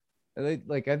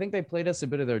I think they played us a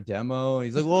bit of their demo.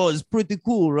 He's like, "Oh, it's pretty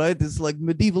cool, right? It's like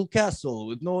medieval castle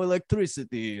with no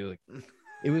electricity." Like,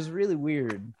 it was really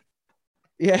weird.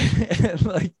 Yeah,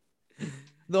 like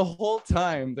the whole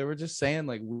time they were just saying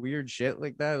like weird shit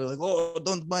like that. They're like, "Oh,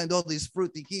 don't mind all these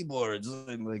fruity keyboards."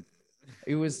 And like,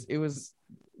 it was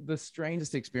the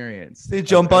strangest experience. They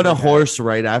jump on a horse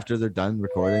right after they're done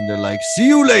recording. They're like, "See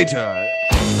you later."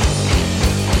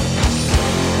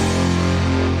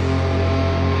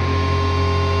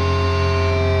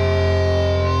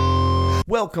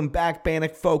 Welcome back,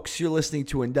 Bannock folks. You're listening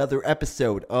to another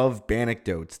episode of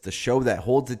Bannockdotes, the show that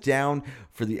holds it down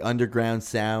for the underground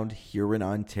sound here in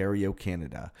Ontario,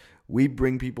 Canada. We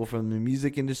bring people from the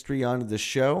music industry onto the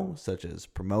show, such as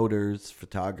promoters,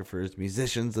 photographers,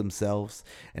 musicians themselves,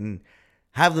 and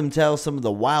have them tell some of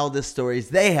the wildest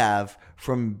stories they have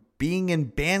from being in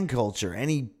band culture,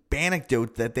 any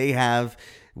Bannockdote that they have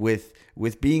with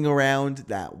being around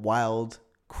that wild,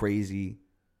 crazy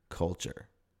culture.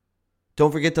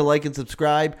 Don't forget to like and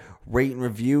subscribe, rate and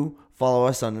review. Follow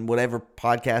us on whatever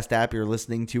podcast app you're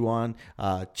listening to on.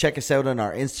 Check us out on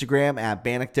our Instagram at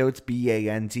Bannockdotes,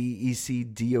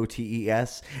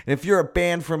 BANDECDOTES. And if you're a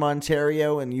band from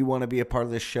Ontario and you want to be a part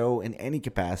of the show in any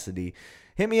capacity,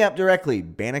 hit me up directly,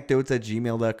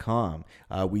 bannockdotes@gmail.com.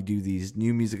 We do these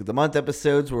New Music of the Month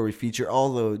episodes where we feature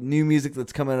all the new music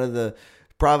that's come out of the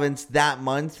province that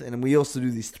month, and we also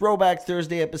do these Throwback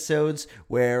Thursday episodes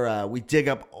where we dig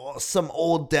up some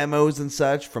old demos and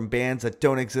such from bands that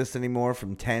don't exist anymore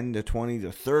from 10 to 20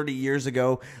 to 30 years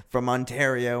ago from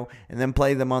Ontario, and then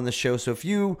play them on the show. So if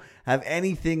you have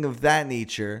anything of that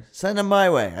nature, send them my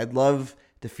way. I'd love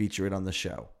to feature it on the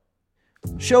show.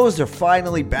 Shows are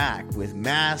finally back with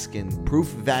mask and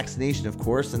proof of vaccination, of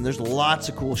course, and there's lots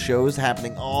of cool shows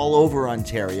happening all over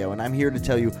Ontario, and I'm here to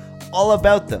tell you all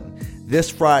about them. This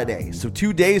Friday, so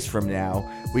 2 days from now,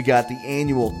 we got the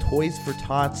annual Toys for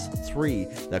Tots 3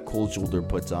 that Cold Shoulder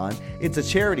puts on. It's a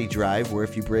charity drive where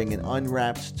if you bring an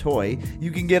unwrapped toy, you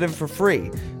can get him for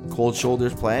free. Cold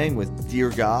Shoulder's playing with Dear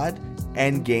God,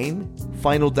 Endgame,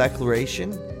 Final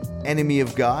Declaration, Enemy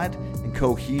of God, and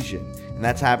Cohesion. And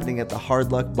that's happening at the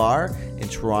Hard Luck Bar in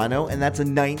Toronto, and that's a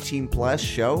 19-plus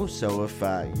show, so if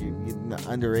you're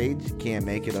underage, you can't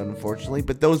make it, unfortunately.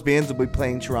 But those bands will be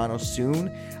playing Toronto soon,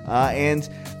 and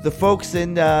the folks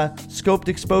in Scoped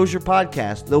Exposure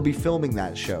Podcast, they'll be filming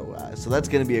that show, so that's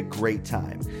going to be a great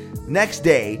time. Next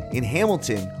day, in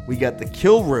Hamilton, we got the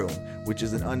Kill Room, which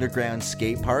is an underground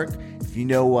skate park. If you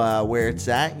know where it's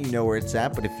at, you know where it's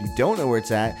at. But if you don't know where it's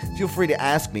at, feel free to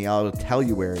ask me. I'll tell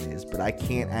you where it is. But I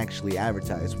can't actually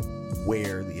advertise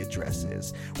where the address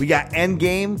is. We got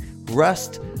Endgame,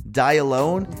 Rust, Die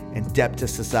Alone, and Debt to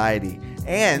Society.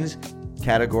 And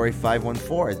Category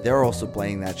 514. They're also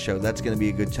playing that show. That's going to be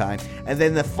a good time. And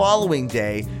then the following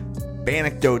day,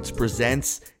 Bannockdotes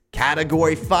presents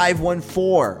Category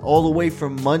 514, all the way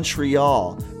from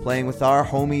Montreal, playing with our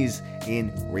homies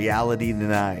in Reality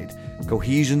Denied.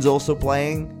 Cohesion's also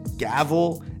playing,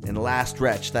 Gavel, and Last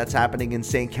Wretch. That's happening in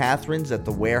St. Catharines at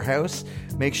the Warehouse.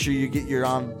 Make sure you get your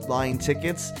online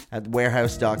tickets at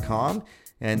warehouse.com.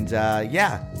 And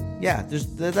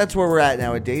that's where we're at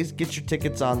nowadays. Get your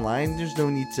tickets online. There's no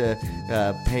need to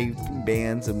pay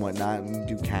bands and whatnot and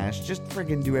do cash. Just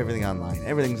freaking do everything online.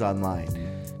 Everything's online.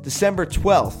 December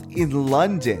 12th in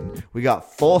London, we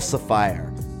got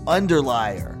Falsifier,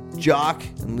 Underlier, Jock,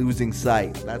 and Losing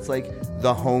Sight. That's like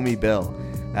the homie bill.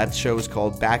 That show is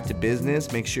called Back to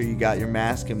Business. Make sure you got your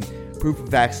mask and proof of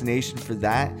vaccination for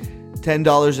that.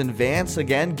 $10 in advance.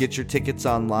 Again, get your tickets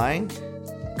online.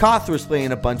 Cawthor's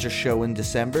playing a bunch of show in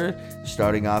December,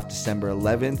 starting off December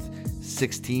 11th,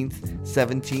 16th,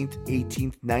 17th,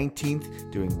 18th, 19th,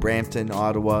 doing Brampton,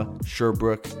 Ottawa,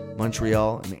 Sherbrooke,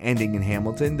 Montreal, and ending in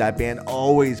Hamilton. That band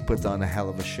always puts on a hell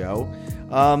of a show.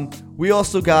 We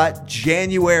also got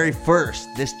January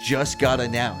 1st. This just got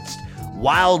announced.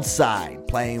 Wildside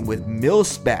playing with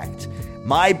Milspect,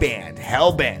 my band,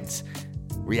 Hellbent,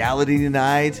 Reality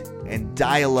Denied, and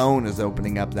Die Alone is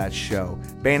opening up that show.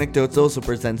 Bannockdotes also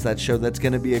presents that show. That's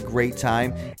going to be a great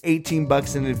time.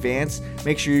 $18 in advance.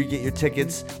 Make sure you get your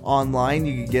tickets online.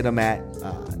 You can get them at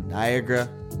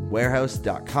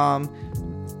NiagaraWarehouse.com.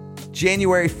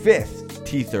 January 5th,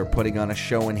 Teeth are putting on a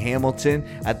show in Hamilton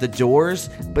at the Doors,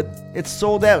 but it's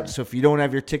sold out. So if you don't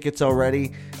have your tickets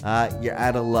already, you're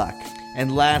out of luck.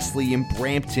 And lastly, in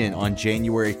Brampton on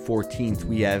January 14th,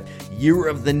 we have Year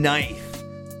of the Knife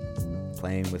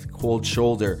playing with Cold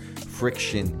Shoulder,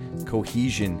 Friction,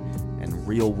 Cohesion, and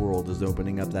Real World is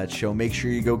opening up that show. Make sure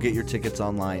you go get your tickets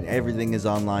online. Everything is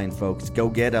online, folks. Go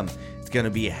get them. It's going to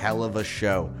be a hell of a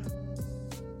show.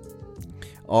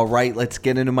 All right, let's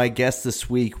get into my guest this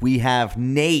week. We have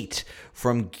Nate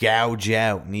from Gouge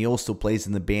Out, and he also plays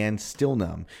in the band Still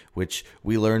Numb, which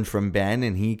we learned from Ben,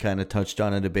 and he kind of touched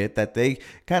on it a bit, that they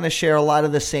kind of share a lot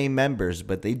of the same members,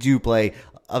 but they do play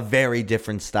a very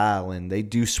different style, and they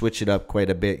do switch it up quite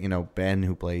a bit. You know, Ben,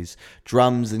 who plays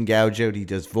drums in Gouge Out, he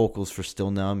does vocals for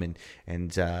Still Numb,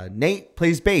 and Nate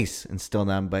plays bass in Still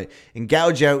Numb, but in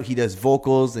Gouge Out, he does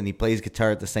vocals and he plays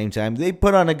guitar at the same time. They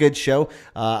put on a good show.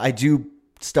 I do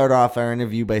start off our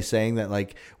interview by saying that,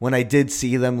 like, when I did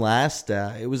see them last,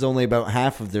 it was only about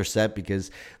half of their set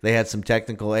because they had some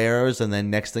technical errors, and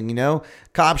then next thing you know,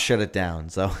 cops shut it down.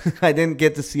 So I didn't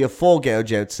get to see a full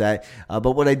Gouge Out set,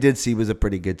 but what I did see was a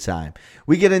pretty good time.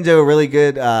 We get into a really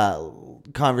good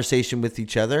conversation with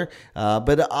each other,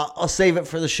 but I'll save it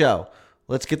for the show.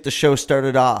 Let's get the show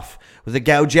started off with a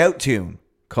Gouge Out tune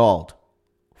called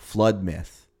Flood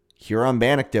Myth here on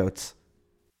Banecdotes.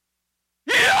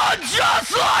 You're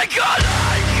just like an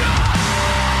anchor.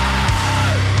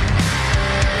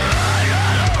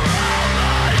 Hanging around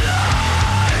my neck.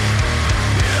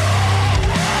 Your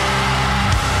wine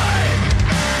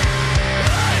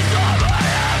is on my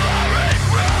every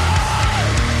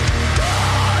breath.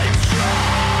 I try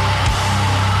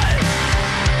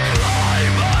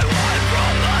climb my way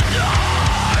from the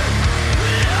dark.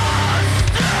 You're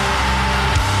still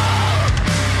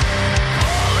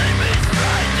pulling me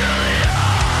straight to the earth.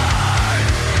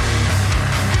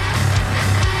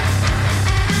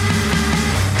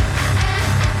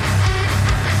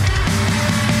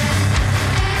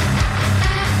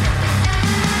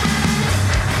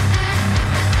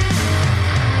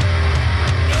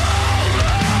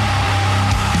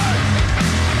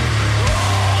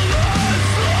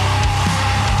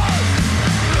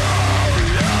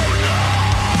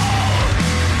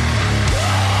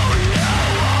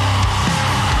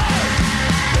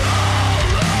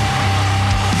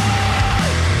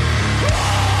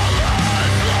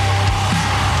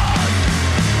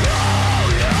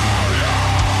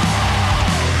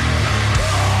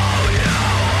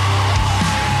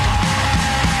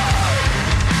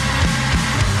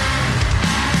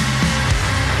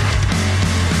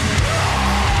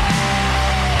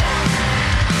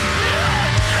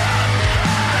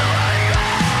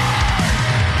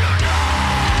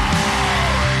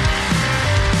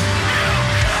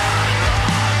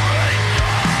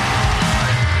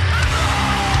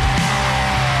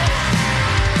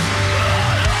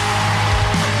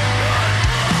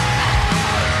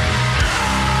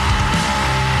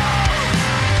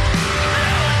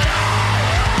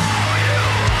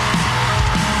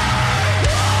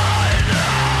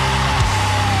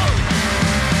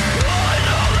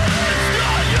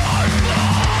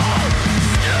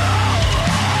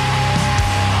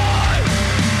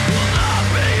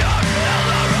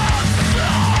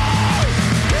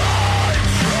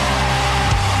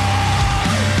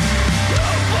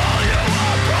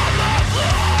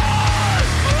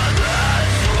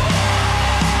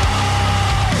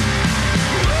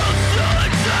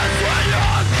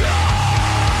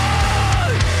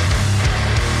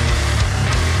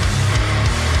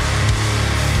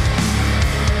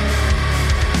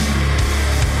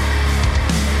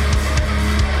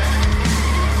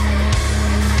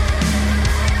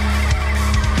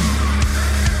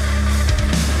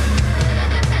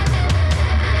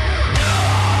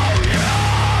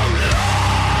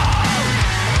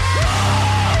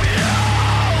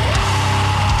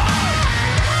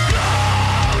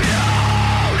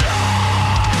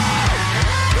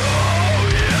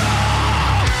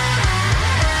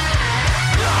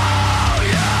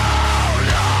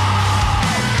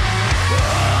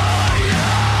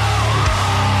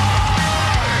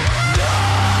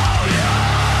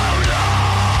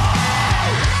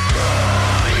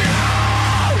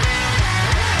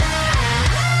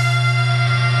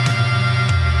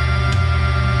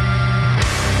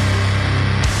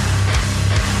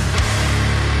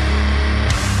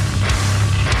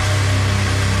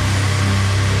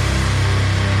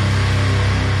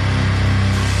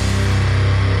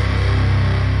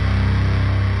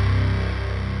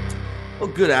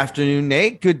 Good afternoon,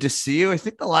 Nate. Good to see you. I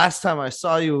think the last time I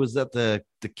saw you was at the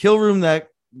Kill Room that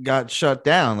got shut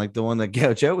down, like the one that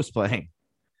Gouge Out was playing.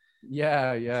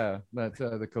 Yeah. That's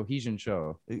the Cohesion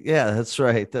show. Yeah, that's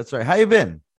right. How you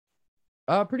been?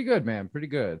 Pretty good, man. Pretty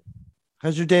good.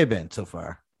 How's your day been so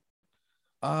far?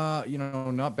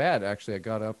 Not bad actually. I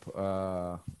got up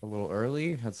a little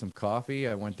early, had some coffee.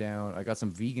 I went down. I got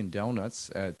some vegan donuts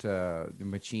at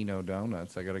Machino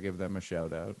Donuts. I got to give them a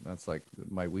shout out. That's like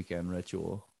my weekend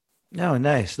ritual. Oh,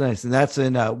 nice. And that's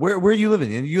in where are you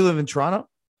living? You live in Toronto?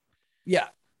 Yeah.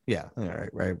 All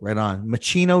right on.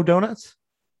 Machino Donuts?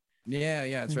 Yeah,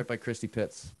 it's right by Christie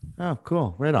Pitts. Oh,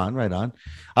 cool. Right on, right on.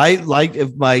 I like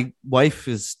if my wife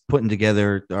is putting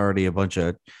together already a bunch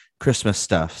of Christmas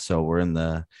stuff. So we're in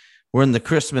the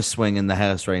Christmas swing in the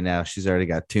house right now. She's already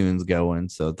got tunes going.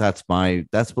 So that's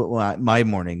what my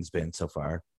morning's been so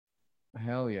far.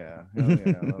 Hell yeah. A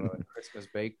lot of Christmas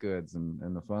baked goods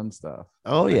and the fun stuff.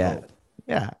 Oh I yeah. hope.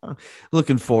 Yeah.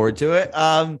 Looking forward to it.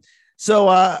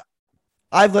 So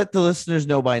I've let the listeners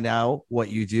know by now what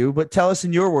you do, but tell us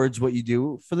in your words what you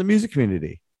do for the music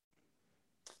community.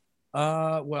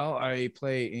 Well, I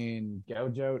play in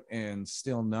Gouge Out and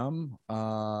Still Numb.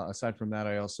 Aside from that,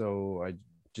 I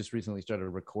just recently started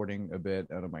recording a bit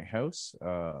out of my house.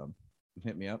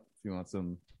 Hit me up if you want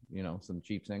some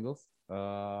cheap singles.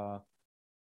 Uh,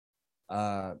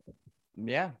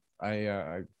 yeah,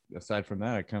 I aside from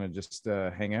that, I kind of just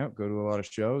hang out, go to a lot of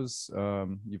shows.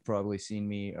 You've probably seen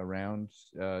me around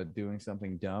doing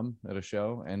something dumb at a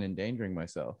show and endangering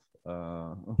myself.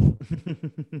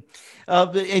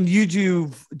 And you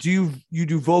do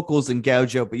vocals in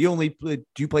Gouge Out, but do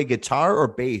you play guitar or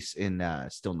bass in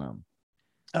Still Numb?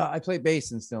 I play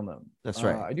bass and Still Numb. That's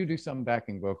right. I do some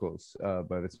backing vocals,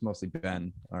 but it's mostly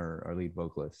Ben, our lead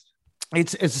vocalist.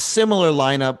 It's a similar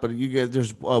lineup, but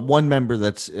there's one member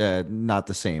that's not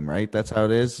the same, right? That's how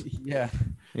it is. Yeah.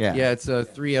 Yeah. It's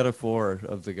 3 out of 4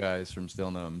 of the guys from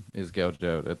Still Numb is Gouged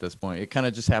Out at this point. It kind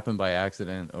of just happened by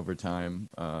accident over time.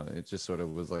 It just sort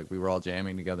of was like we were all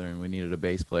jamming together and we needed a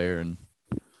bass player, and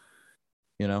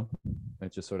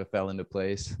it just sort of fell into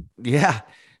place. Yeah.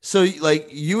 So like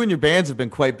you and your bands have been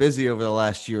quite busy over the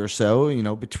last year or so,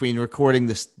 between recording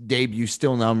this debut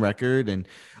Still Numb record and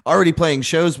already playing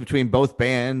shows between both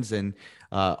bands, and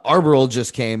Arboral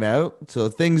just came out. So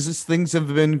things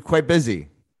have been quite busy.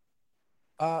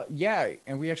 Yeah,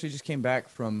 and we actually just came back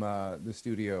from the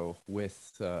studio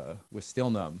with Still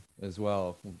Numb as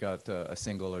well. We've got a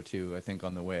single or two, I think,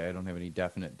 on the way. I don't have any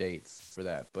definite dates for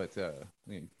that, but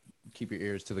keep your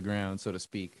ears to the ground, so to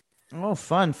speak. Oh,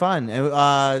 fun.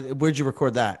 And where'd you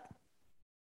record that?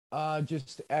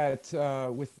 Just at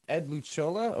with Ed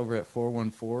Lucciola over at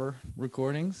 414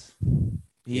 Recordings.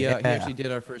 He actually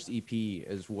did our first EP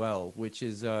as well, which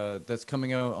is that's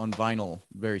coming out on vinyl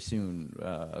very soon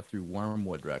through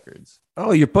Wormwood Records.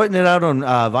 Oh, you're putting it out on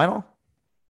vinyl?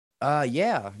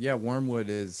 Yeah. Wormwood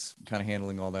is kind of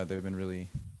handling all that. They've been really,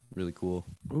 really cool.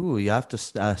 Ooh, you have to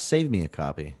save me a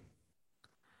copy.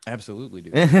 Absolutely,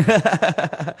 dude.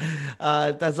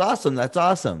 That's awesome.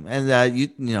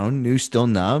 And new Still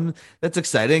Numb. That's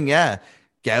exciting. Yeah,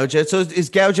 Gouge Out. So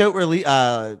is Gouge Out really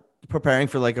preparing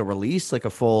for like a release, like a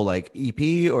full like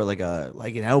EP or like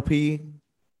an LP?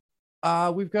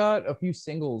 We've got a few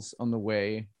singles on the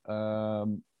way.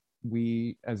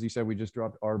 We, as you said, we just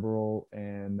dropped Arboral,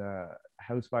 and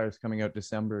Housefire's coming out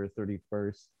December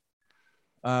 31st.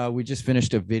 We just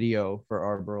finished a video for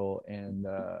Arboral, and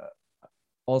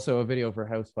also a video for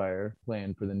Housefire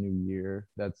planned for the new year.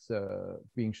 That's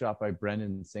being shot by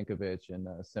Brendan Sinkovich and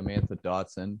Samantha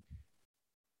Dotson.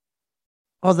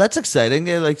 Oh, that's exciting.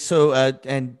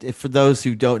 And for those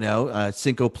who don't know,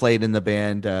 Cinco played in the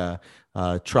band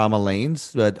Trauma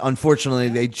Lanes, but unfortunately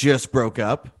they just broke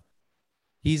up.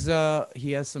 He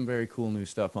has some very cool new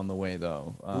stuff on the way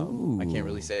though. I can't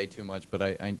really say too much, but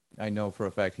I know for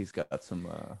a fact he's got some.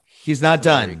 He's not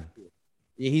done.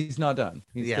 He's not done.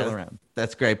 He's still around.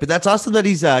 That's great. But that's awesome that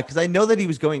he's because I know that he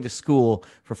was going to school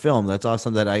for film. That's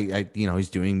awesome that he's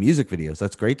doing music videos.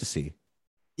 That's great to see.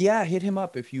 Yeah, hit him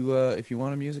up if you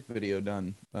want a music video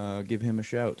done. Give him a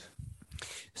shout.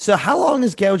 So how long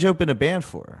has Gouge Out been a band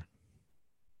for?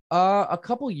 A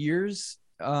couple years.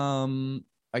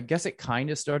 I guess it kind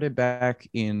of started back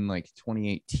in like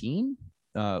 2018,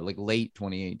 like late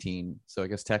 2018. So I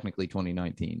guess technically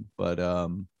 2019, but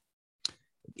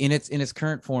in its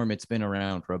current form, it's been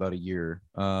around for about a year.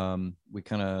 We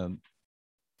kind of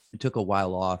took a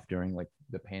while off during like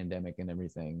the pandemic and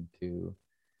everything to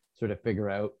sort of figure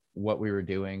out what we were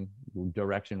doing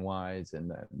direction wise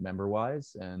and member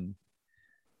wise, and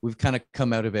we've kind of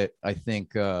come out of it, I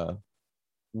think,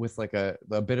 with like a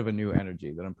bit of a new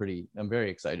energy that I'm very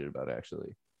excited about,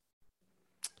 actually.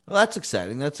 Well, that's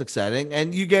exciting.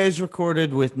 And you guys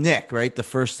recorded with Nick, right? The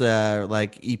first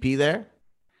like EP there.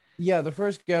 Yeah, the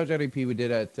first Gouge Out EP we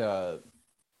did at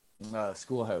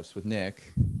Schoolhouse with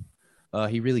Nick.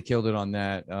 He really killed it on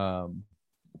that.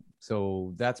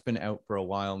 So that's been out for a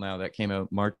while now. That came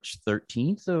out March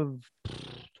 13th of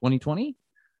 2020.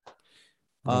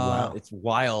 Oh, wow. It's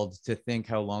wild to think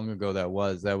how long ago that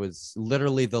was. That was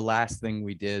literally the last thing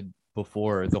we did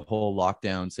before the whole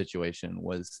lockdown situation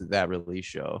was that release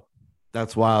show.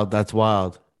 That's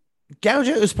wild. Gouge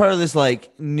is part of this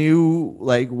like new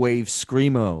like wave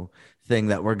screamo thing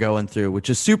that we're going through, which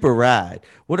is super rad.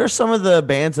 What are some of the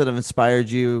bands that have inspired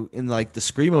you in like the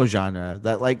screamo genre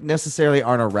that like necessarily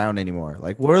aren't around anymore?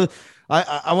 Like, what are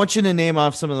I want you to name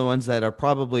off some of the ones that are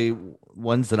probably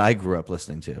ones that I grew up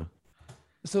listening to.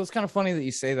 So it's kind of funny that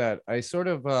you say that. I sort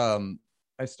of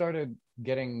I started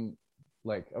getting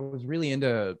like I was really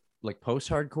into like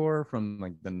post-hardcore from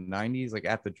like the 90s, like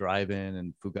At the Drive-In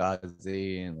and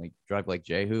Fugazi and like Drive Like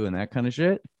Jehu and that kind of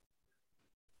shit.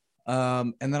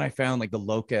 And then I found like the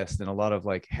Locust and a lot of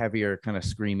like heavier kind of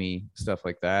screamy stuff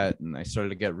like that. And I started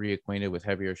to get reacquainted with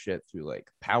heavier shit through like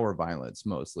Power Violence,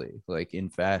 mostly like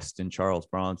Infest and Charles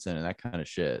Bronson and that kind of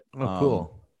shit. Oh,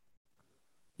 cool.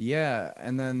 Yeah.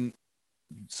 And then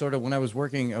sort of when I was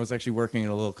working, I was actually working in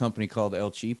a little company called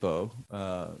El Cheapo.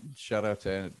 Shout out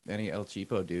to any El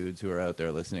Cheapo dudes who are out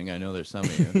there listening. I know there's some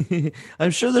of you.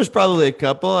 I'm sure there's probably a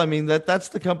couple. I mean, that's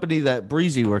the company that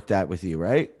Breezy worked at with you,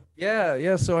 right?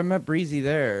 Yeah. So I met Breezy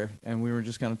there, and we were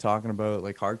just kind of talking about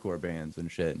like hardcore bands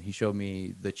and shit. And he showed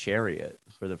me the Chariot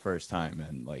for the first time,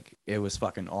 and like it was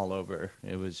fucking all over.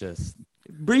 It was just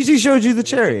Breezy showed you the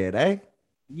Chariot, eh?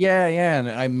 yeah. And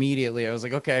I was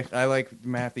like, okay, I like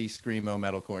mathy screamo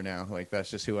metalcore now. Like that's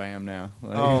just who I am now.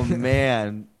 Like, Oh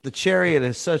man, the Chariot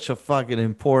is such a fucking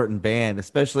important band,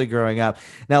 especially growing up.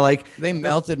 Now, like they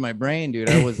melted my brain, dude.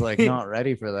 I was like not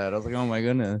ready for that. I was like, oh my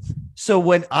goodness. so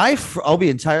when I'll be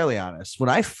entirely honest, when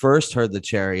I first heard the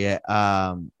Chariot,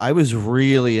 I was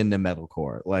really into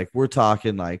metalcore. Like we're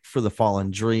talking like For the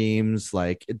Fallen Dreams,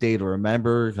 like A Day to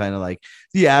Remember, kind of like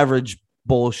the average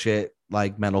bullshit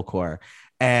like metalcore.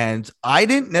 And I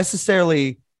didn't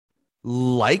necessarily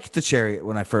like the Chariot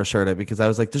when I first heard it because I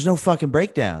was like, there's no fucking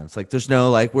breakdowns. Like there's no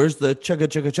like, where's the chugga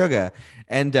chugga chugga?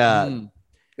 And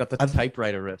Got the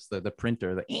typewriter riffs, the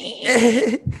printer.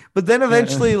 but then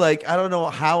eventually, like, I don't know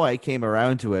how I came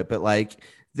around to it, but like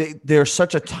they're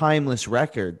such a timeless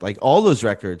record. Like all those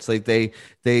records, like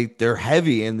they're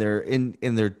heavy and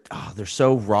they're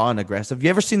so raw and aggressive. Have you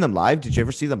ever seen them live? Did you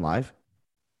ever see them live?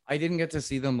 I didn't get to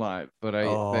see them live, but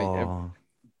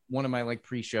one of my like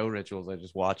pre-show rituals, I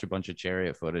just watch a bunch of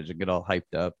Chariot footage and get all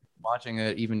hyped up. Watching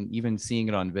it, even seeing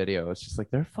it on video, it's just like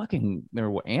they're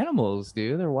animals,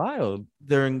 dude. They're wild.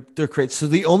 They're crazy. So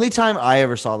the only time I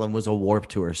ever saw them was a Warp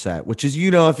Tour set, which is,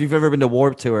 you know, if you've ever been to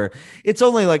Warp Tour, it's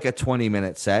only like a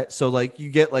 20-minute set. So like you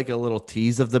get like a little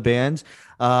tease of the band.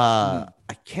 I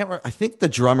can't remember. I think the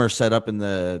drummer set up in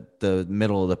the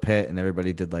middle of the pit and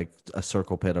everybody did like a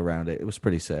circle pit around it. It was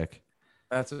pretty sick.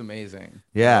 That's amazing.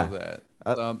 Yeah.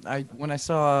 I love that. When I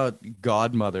saw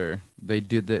Godmother, they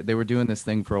were doing this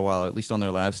thing for a while, at least on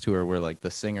their last tour, where like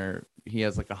the singer, he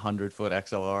has like 100-foot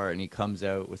XLR and he comes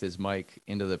out with his mic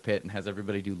into the pit and has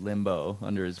everybody do limbo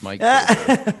under his mic.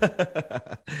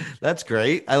 That's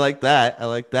great. I like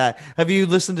that. Have you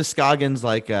listened to Scoggins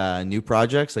like new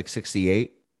projects like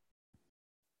 68?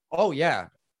 Oh yeah.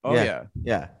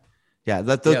 Yeah.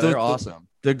 They're awesome.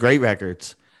 They're great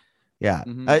records. Yeah,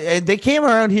 Mhm. they came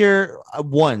around here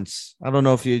once. I don't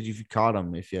know if you caught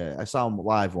them. I saw them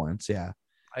live once. Yeah,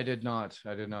 I did not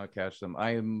catch them.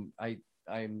 I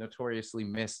notoriously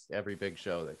miss every big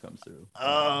show that comes through.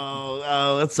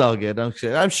 Oh, that's all good.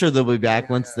 I'm sure they'll be back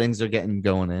once things are getting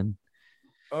going in.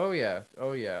 Oh yeah.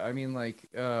 I mean, like,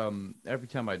 Every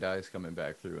Time I Die is coming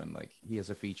back through, and like he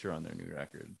has a feature on their new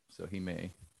record, so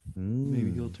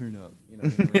maybe he'll turn up. You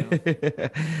know?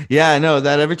 Yeah, I know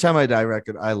that Every Time I Die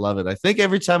record. I love it. I think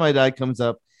Every Time I Die comes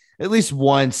up at least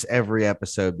once every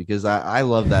episode because I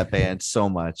love that band so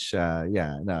much.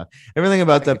 Everything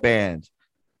about that band.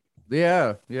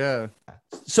 Yeah.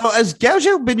 So has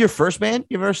Gaucho been your first band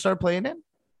you ever started playing in?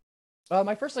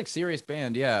 My first like serious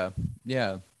band. Yeah.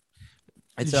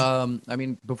 It's I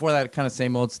mean, before that, kind of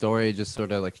same old story, just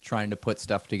sort of like trying to put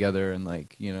stuff together and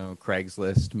like, you know,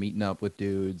 Craigslist, meeting up with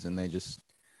dudes, and they just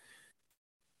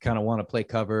kind of want to play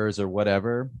covers or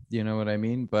whatever, you know what I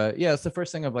mean? But yeah, it's the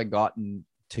first thing I've like gotten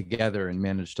together and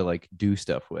managed to like do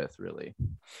stuff with, really.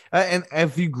 And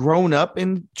have you grown up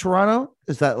in Toronto?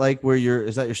 Is that like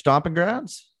is that your stomping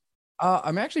grounds?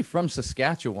 I'm actually from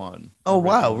Saskatchewan. Oh,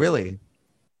 wow, originally. really?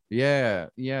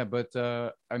 Yeah, but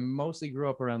I mostly grew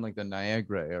up around like the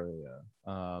Niagara area.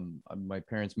 My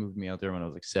parents moved me out there when I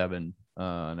was like 7,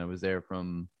 and I was there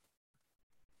from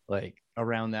like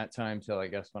around that time till I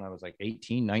guess when I was like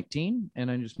 18, 19,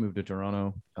 and I just moved to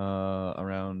Toronto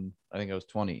around I think I was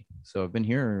 20. So I've been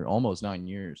here almost 9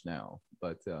 years now.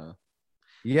 But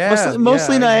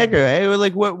mostly Niagara, eh?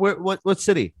 Like what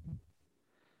city?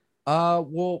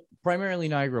 Well, primarily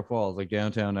Niagara Falls, like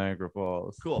downtown Niagara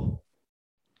Falls. Cool.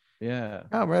 Yeah.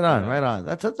 Oh, right on.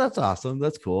 That's awesome.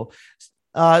 That's cool.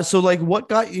 So like what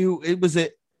got you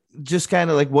it just kind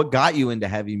of like what got you into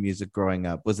heavy music growing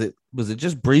up? Was it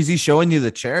just Breezy showing you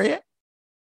the Chariot?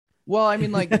 Well, I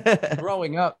mean, like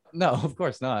growing up, no, of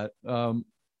course not.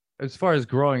 As far as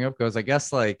growing up goes, I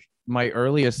guess like my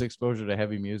earliest exposure to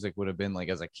heavy music would have been like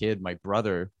as a kid. My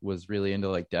brother was really into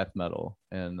like death metal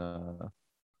and a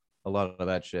lot of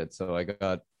that shit. So I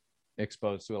got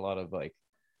exposed to a lot of like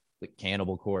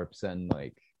Cannibal Corpse and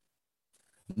like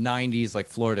 90s like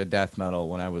Florida death metal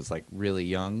when I was like really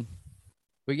young.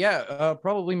 But yeah,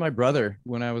 probably my brother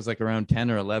when I was like around 10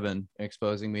 or 11,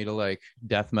 exposing me to like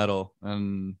death metal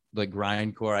and like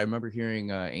grindcore. I remember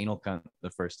hearing Anal Cunt the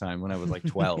first time when I was like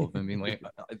 12 and being like,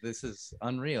 this is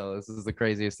unreal. This is the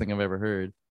craziest thing I've ever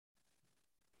heard.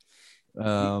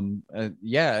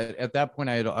 Yeah, at that point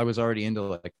I was already into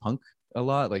like punk a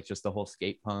lot, like just the whole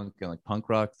skate punk and like punk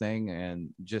rock thing, and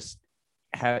just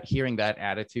hearing that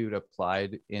attitude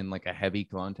applied in like a heavy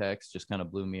context just kind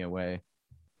of blew me away.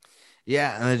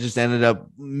 Yeah, and it just ended up,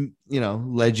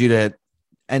 led you to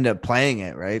end up playing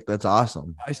it, right? That's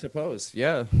awesome. I suppose,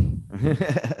 yeah.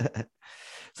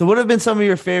 So, what have been some of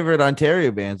your favorite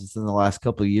Ontario bands in the last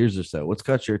couple of years or so? What's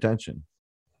caught your attention?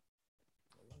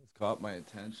 It's caught my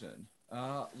attention.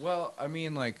 Well, I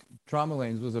mean, like Trauma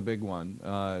Lanes was a big one.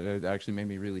 It actually made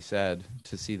me really sad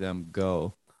to see them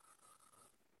go.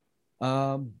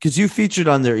 Because you featured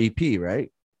on their EP,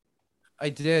 right? I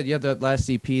did, yeah. That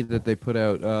last EP that they put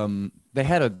out, they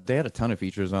had a ton of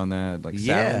features on that. Like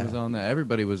Sally was on that.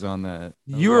 Everybody was on that.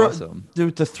 You were awesome.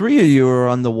 The three of you were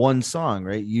on the one song,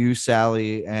 right? You,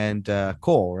 Sally, and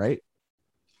Cole, right?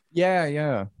 Yeah.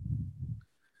 Yeah,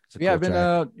 I've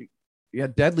been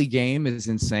Deadly Game is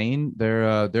insane.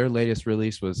 Their latest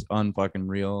release was unfucking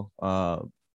real.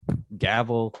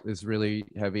 Gavel is really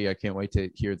heavy. I can't wait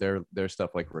to hear their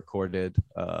stuff like recorded.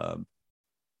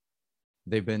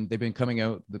 They've been coming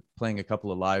out playing a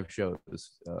couple of live shows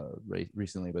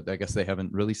recently, but I guess they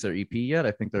haven't released their EP yet.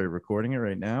 I think they're recording it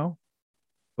right now,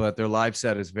 but their live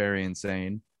set is very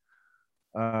insane.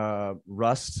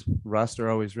 Rust are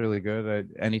always really good.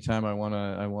 Anytime I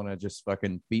wanna just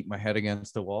fucking beat my head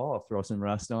against the wall, I'll throw some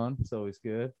Rust on. It's always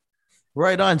good.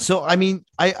 Right on. So, I mean,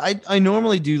 I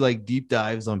normally do like deep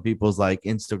dives on people's like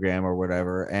Instagram or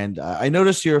whatever, and I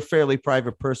noticed you're a fairly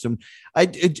private person.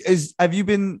 Have you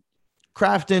been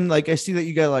crafting, like, I see that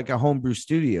you got like a homebrew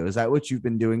studio. Is that what you've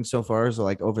been doing so far? So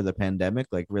like over the pandemic,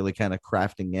 like really kind of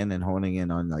crafting in and honing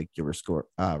in on like your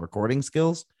recording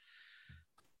skills?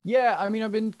 Yeah, I mean,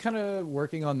 I've been kind of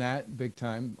working on that big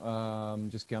time.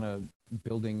 Just kind of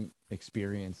building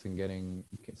experience and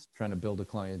trying to build a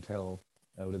clientele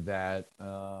out of that.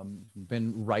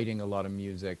 Been writing a lot of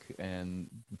music and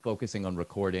focusing on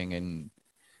recording and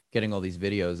getting all these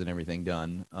videos and everything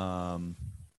done.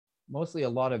 Mostly a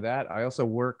lot of that. I also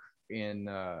work in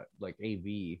like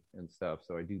AV and stuff,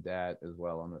 so I do that as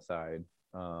well on the side.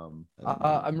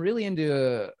 I'm really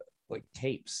into like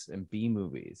tapes and B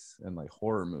movies and like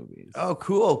horror movies. Oh,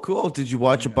 cool. Did you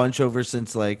watch a bunch over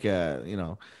since like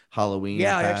Halloween?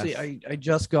 Yeah, I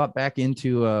just got back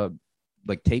into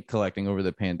like tape collecting over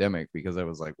the pandemic because I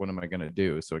was like, what am I gonna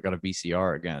do? So I got a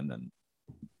VCR again, and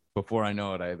before I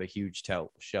know it, I have a huge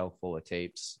shelf full of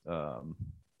tapes.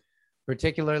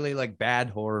 Particularly like bad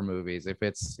horror movies. If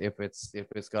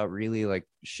it's got really like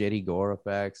shitty gore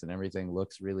effects and everything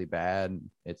looks really bad,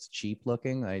 it's cheap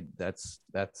looking. That's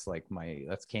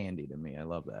candy to me. I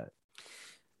love that.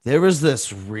 There was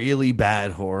this really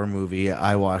bad horror movie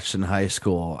I watched in high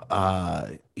school.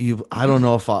 I don't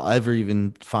know if I'll ever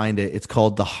even find it. It's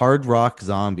called The Hard Rock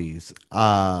Zombies.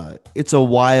 It's a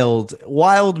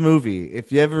wild movie.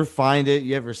 If you ever find it,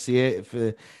 you ever see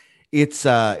it, it's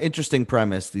interesting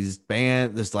premise.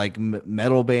 This like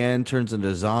metal band turns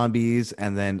into zombies,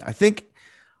 and then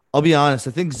I'll be honest,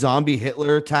 I think zombie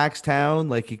Hitler attacks town.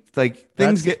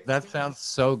 That sounds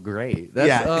so great.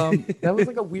 That was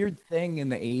like a weird thing in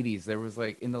the 80s. There was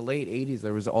like in the late 80s,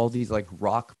 there was all these like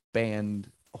rock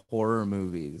band horror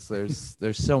movies. There's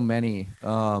so many.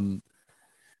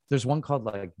 There's one called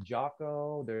like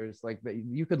Jocko. There's like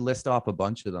you could list off a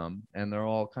bunch of them, and they're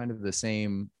all kind of the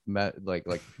same like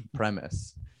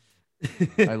premise.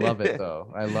 I love it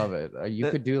though. I love it. You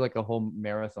could do like a whole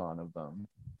marathon of them.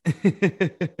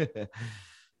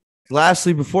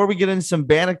 Lastly, before we get into some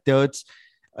anecdotes,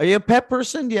 are you a pet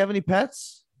person? Do you have any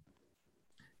pets?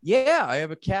 Yeah, I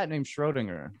have a cat named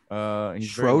Schrodinger.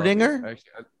 Schrodinger?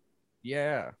 Actually,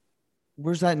 yeah.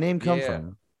 Where's that name come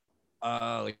from?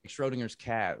 Like Schrodinger's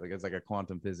cat, like it's like a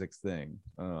quantum physics thing.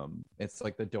 It's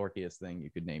like the dorkiest thing you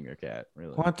could name your cat,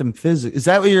 really. Quantum physics. Is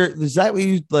that what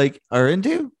you like are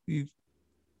into?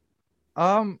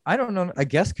 I don't know. I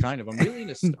guess kind of. I'm really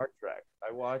into Star Trek.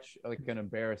 I watch like an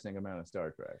embarrassing amount of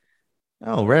Star Trek.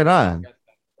 Oh, right I on. guess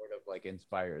that sort of like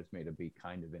inspires me to be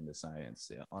kind of into science,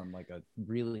 yeah, on like a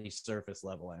really surface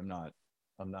level. I'm not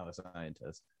a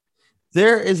scientist.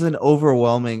 There is an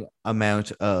overwhelming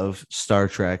amount of Star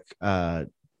Trek,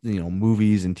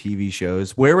 movies and TV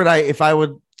shows. Where would I, if I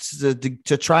would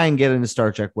to try and get into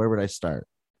Star Trek, where would I start?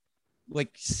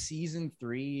 Like season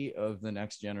 3 of the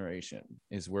Next Generation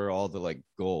is where all the like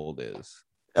gold is.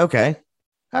 Okay.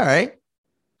 All right.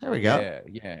 There we go.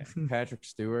 Yeah. Patrick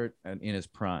Stewart and in his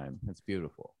prime. That's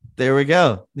beautiful. There we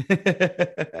go.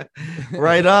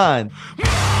 Right on.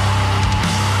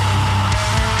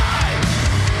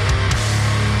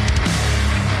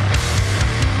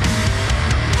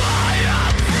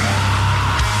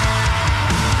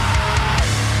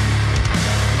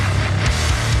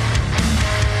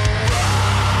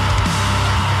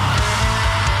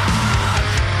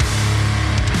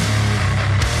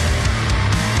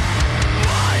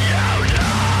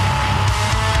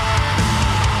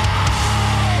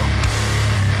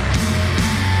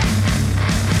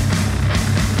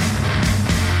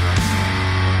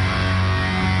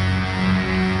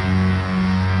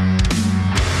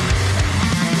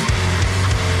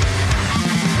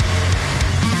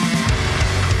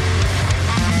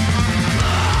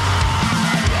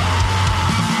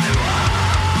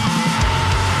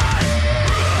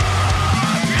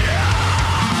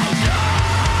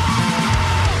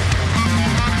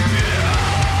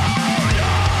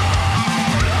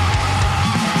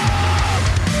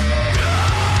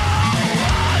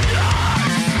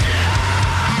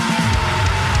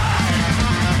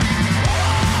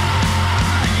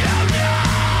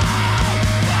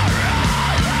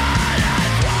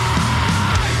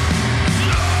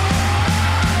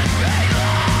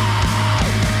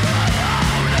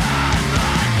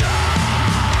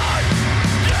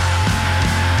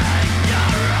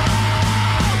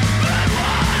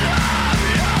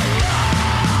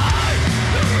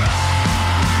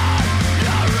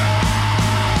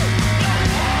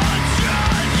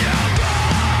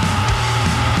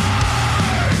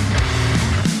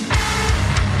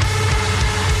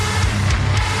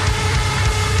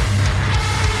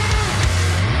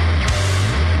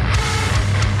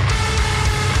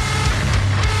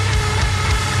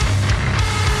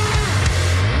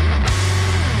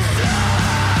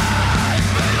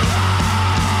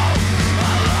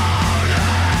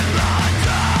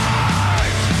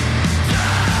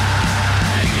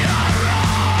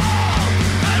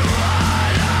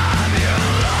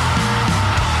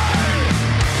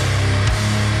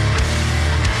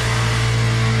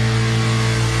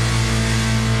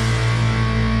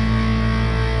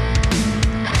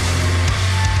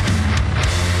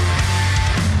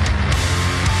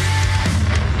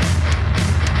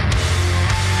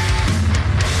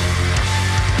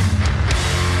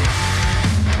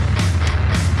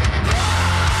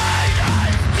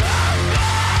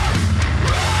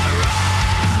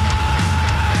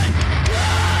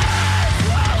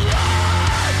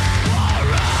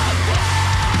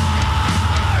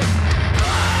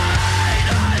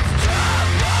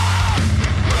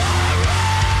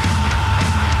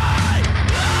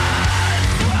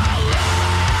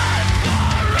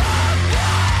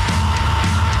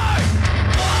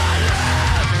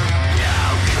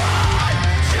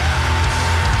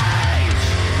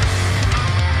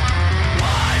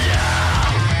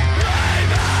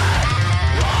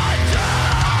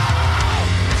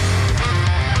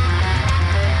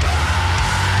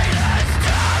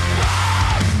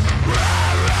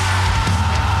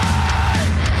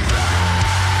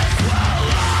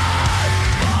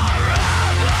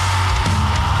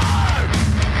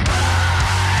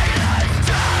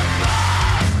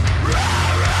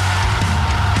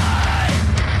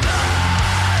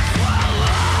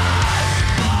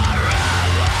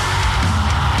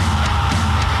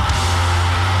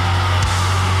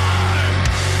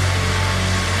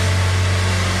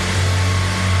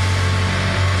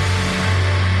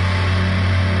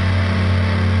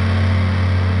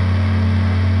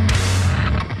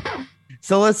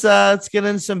 So let's get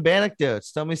into some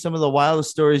anecdotes. Tell me some of the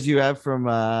wildest stories you have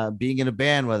from being in a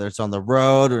band, whether it's on the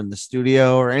road or in the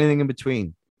studio or anything in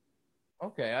between.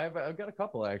 Okay, I've got a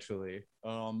couple actually.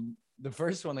 The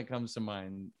first one that comes to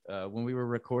mind when we were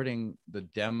recording the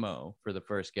demo for the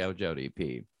first Gouge Out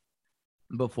EP,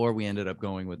 before we ended up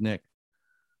going with Nick,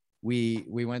 we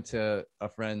went to a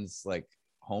friend's like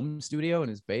home studio in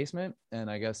his basement, and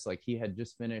I guess like he had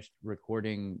just finished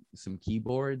recording some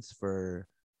keyboards for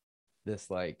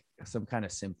this like some kind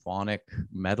of symphonic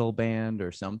metal band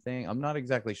or something. I'm not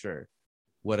exactly sure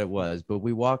what it was, but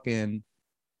we walk in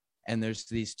and there's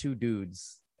these two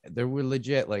dudes There were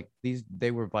legit like these.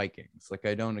 They were Vikings. Like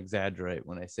I don't exaggerate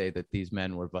when I say that these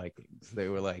men were Vikings. They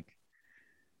were like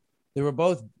they were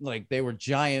both like they were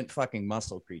giant fucking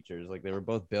muscle creatures. Like they were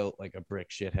both built like a brick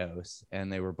shit house,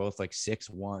 and they were both like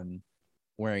 6'1",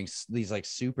 wearing these like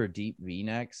super deep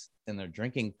V-necks, and they're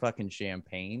drinking fucking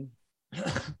champagne.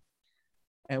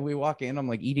 And we walk in, I'm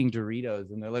like eating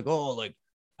Doritos, and they're like, "Oh, like,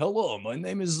 hello, my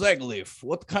name is Zeglif.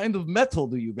 What kind of metal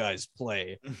do you guys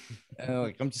play?" And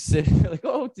like I'm just sitting there like,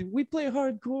 "Oh, did we play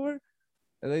hardcore?"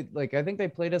 And they like I think they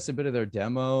played us a bit of their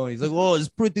demo. And he's like, "Oh, it's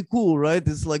pretty cool, right?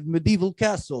 It's like medieval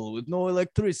castle with no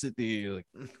electricity." Like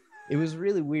it was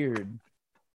really weird.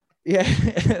 Yeah,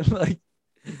 and like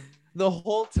the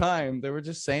whole time they were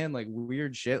just saying like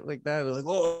weird shit like that. They're like,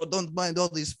 "Oh, don't mind all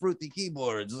these fruity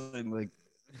keyboards," and like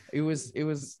it was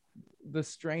the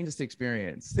strangest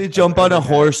experience. They I've jump on ever a had.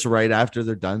 horse right after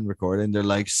they're done recording. They're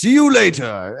like, "See you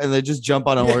later," and they just jump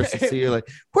on a horse and see you like,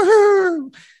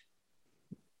 "Woohoo!"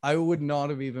 I would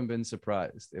not have even been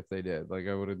surprised if they did. Like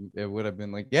it would have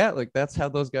been like, yeah, like that's how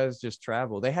those guys just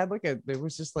travel. They had like there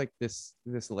was just like this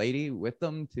lady with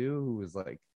them too, who was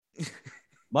like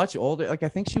much older. Like I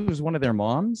think she was one of their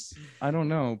moms. I don't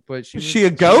know, but Is she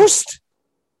a ghost?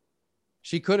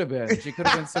 She could have been. She could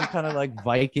have been some kind of like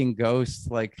Viking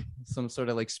ghost, like some sort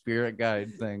of like spirit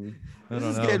guide thing. I This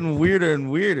don't is know. getting weirder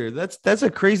and weirder. That's a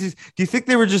crazy. Do you think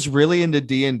they were just really into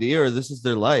D&D, or this is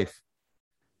their life?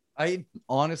 I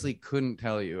honestly couldn't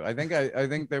tell you. I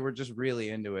think they were just really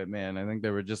into it, man. I think they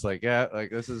were just like, yeah, like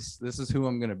this is who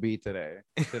I'm gonna be today.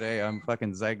 Today I'm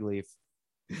fucking Zegleaf.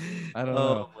 I don't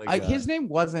know. His name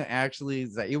wasn't actually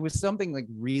it was something like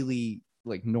really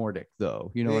like Nordic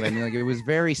though. You know what I mean? Like it was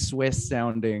very Swiss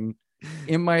sounding.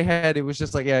 In my head, it was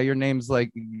just like, yeah, your name's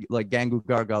like Gangu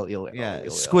Gargal Il. Yeah,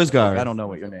 Il- Squizgar. Like, I don't know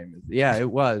what your name is. Yeah, it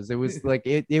was. It was like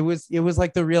it was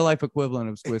like the real life equivalent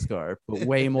of Squizgar, but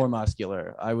way more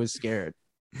muscular. I was scared.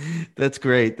 That's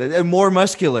great. And more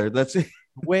muscular. That's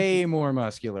Way more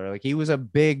muscular. Like he was a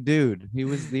big dude.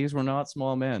 These were not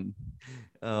small men.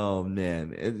 oh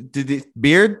man. Did the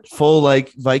beard full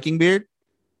like Viking beard?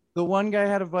 The one guy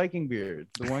had a Viking beard.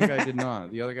 The one guy did not.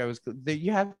 The other guy was.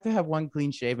 You have to have one clean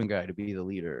shaven guy to be the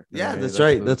leader. Yeah, Okay? that's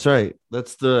right. That's right.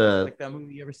 That's the like that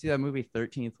movie. You ever see that movie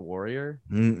 13th Warrior?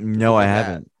 no, I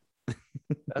haven't.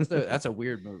 That's a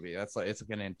weird movie. It's like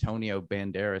an Antonio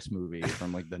Banderas movie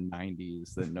from like the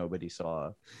 90s that nobody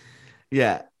saw.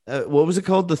 Yeah. What was it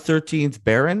called? The 13th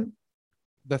Baron?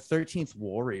 The 13th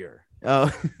Warrior.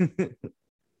 Oh.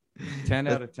 10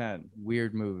 out of 10.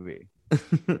 Weird movie.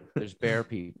 There's bear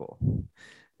people.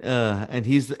 And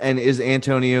is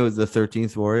Antonio the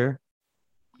 13th warrior?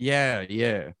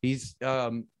 Yeah. He's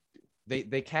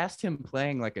they cast him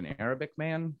playing like an Arabic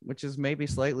man, which is maybe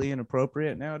slightly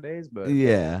inappropriate nowadays, but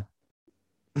yeah,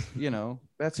 you know,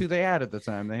 that's who they had at the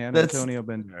time. They had That's- Antonio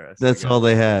Banderas. that's all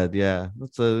they had. Yeah,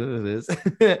 that's what it is.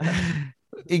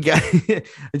 You got,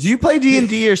 do you play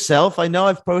D&D yourself? I know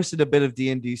I've posted a bit of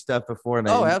D&D stuff before. And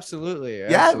Oh, absolutely.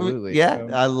 yeah, Absolutely. yeah,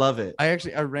 I love it. I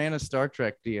ran a Star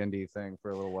Trek D&D thing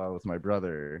for a little while with my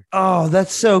brother. Oh,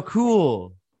 that's so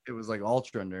cool. It was like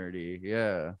ultra nerdy,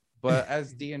 yeah. But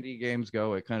as D&D games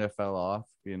go, it kind of fell off,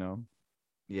 you know.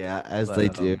 Yeah, as But, they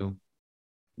do.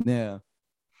 Yeah.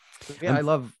 But yeah, I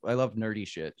love nerdy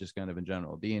shit, just kind of in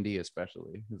general. D&D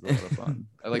especially is a lot of fun.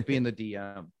 I like being the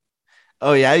DM.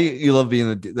 Oh yeah, you love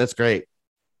being that's great.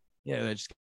 Yeah, I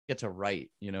just get to write.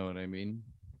 You know what I mean?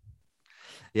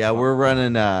 Yeah, we're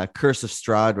running Curse of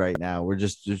Strahd right now. We're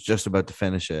just about to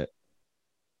finish it.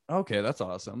 Okay, that's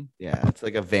awesome. Yeah, it's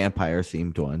like a vampire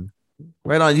themed one.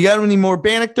 Right on. You got any more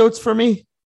anecdotes for me?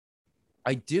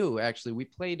 I do actually. We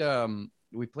played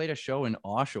a show in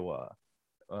Oshawa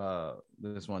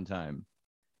this one time.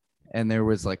 And there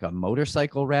was like a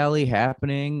motorcycle rally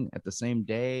happening at the same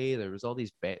day. There was all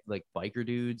these like biker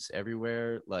dudes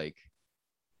everywhere, like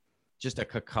just a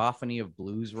cacophony of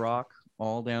blues rock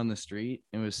all down the street.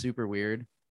 It was super weird.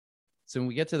 So when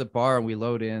we get to the bar and we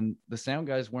load in, the sound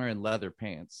guy's wearing leather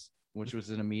pants, which was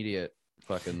an immediate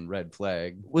fucking red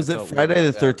flag. Was I it felt Friday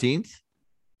weird the about 13th?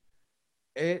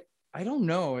 I don't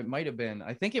know. It might have been.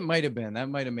 I think it might have been. That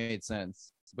might have made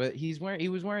sense. But he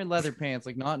was wearing leather pants,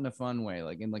 like not in a fun way,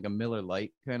 like in like a Miller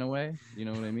Lite kind of way. You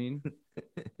know what I mean?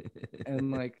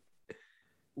 And like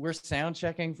we're sound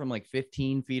checking from like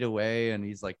 15 feet away, and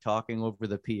he's like talking over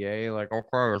the PA, like,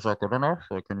 "Okay, is that good enough?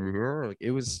 Like, can you hear?" Like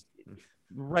it was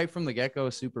right from the get-go,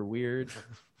 super weird.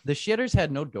 The shitters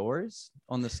had no doors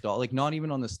on the stall, like not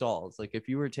even on the stalls. Like if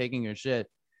you were taking your shit,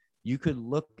 you could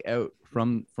look out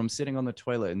from sitting on the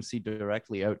toilet and see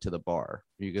directly out to the bar.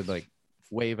 You could like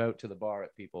wave out to the bar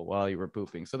at people while you were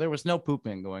pooping. So there was no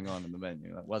pooping going on in the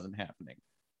venue. That wasn't happening.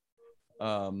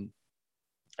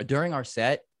 during our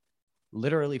set,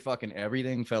 literally fucking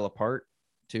everything fell apart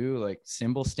too. Like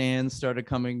cymbal stands started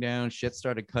coming down, shit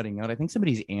started cutting out. I think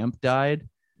somebody's amp died.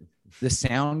 The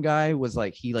sound guy was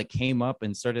like, he like came up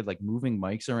and started like moving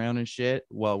mics around and shit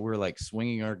while we're like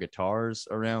swinging our guitars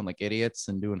around like idiots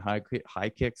and doing high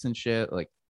kicks and shit. Like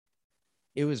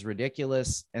it was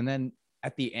ridiculous. And then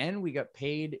at the end, we got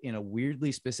paid in a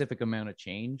weirdly specific amount of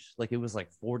change. Like it was like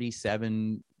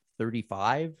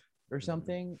 47.35 or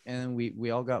something. And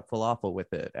we all got falafel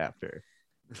with it after.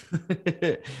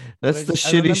 That's the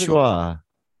shitty schwa.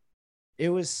 It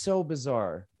was so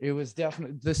bizarre. It was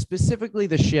definitely specifically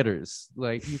the shitters.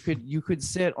 Like you could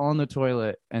sit on the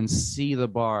toilet and see the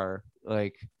bar.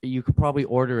 Like you could probably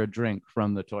order a drink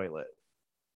from the toilet.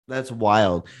 That's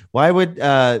wild. Why would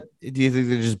do you think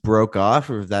they just broke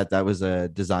off, or that was a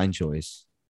design choice?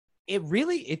 It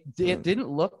didn't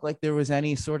look like there was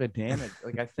any sort of damage.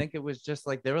 Like I think it was just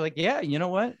like they were like, yeah, you know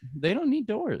what? They don't need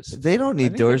doors. They don't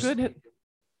need doors.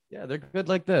 Yeah, they're good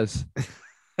like this.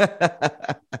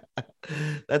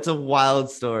 That's a wild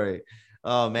story.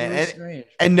 Oh man,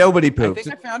 and nobody pooped. I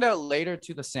think I found out later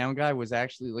too. The sound guy was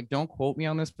actually like, don't quote me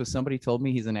on this, but somebody told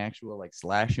me he's an actual like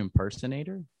Slash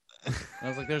impersonator. I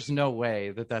was like, there's no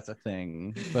way that that's a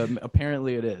thing, but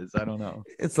apparently it is. I don't know.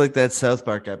 It's like that South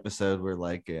Park episode where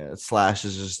like Slash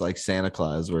is just like Santa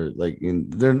Claus, where like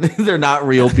they're not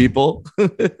real people. I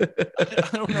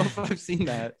don't know if I've seen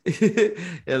that.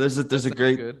 Yeah, there's a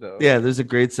great there's a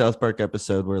great South Park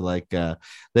episode where like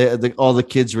all the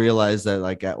kids realize that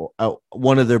like at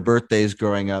one of their birthdays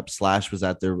growing up, Slash was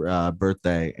at their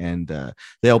birthday, and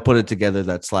they all put it together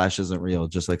that Slash isn't real,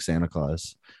 just like Santa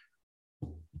Claus.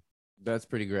 That's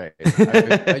pretty great.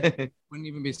 I wouldn't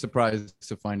even be surprised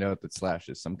to find out that Slash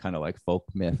is some kind of like folk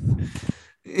myth.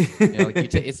 You know,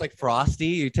 like it's like Frosty.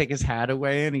 You take his hat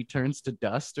away and he turns to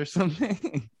dust or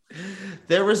something.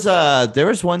 There was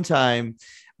one time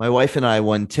my wife and I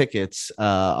won tickets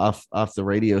off the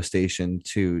radio station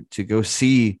to go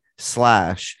see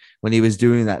Slash when he was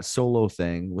doing that solo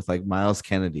thing with like Miles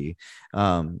Kennedy.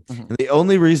 And the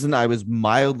only reason I was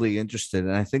mildly interested,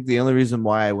 and I think the only reason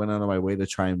why I went out of my way to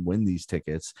try and win these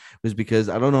tickets, was because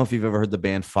I don't know if you've ever heard the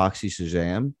band Foxy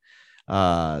Shazam.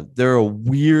 They're a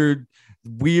weird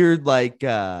like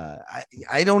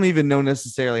I don't even know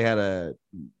necessarily how to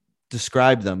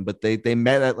describe them, but they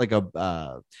met at like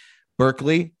a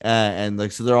Berkeley, and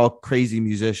like, so they're all crazy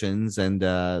musicians, and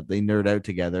they nerd out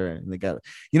together, and they got,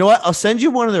 you know what? I'll send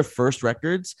you one of their first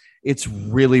records. It's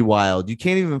really wild. You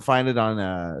can't even find it on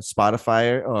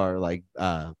Spotify or like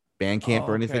Bandcamp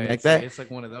or anything like that. It's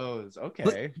like one of those.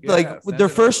 Okay. Like their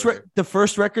the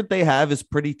first record they have is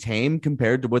pretty tame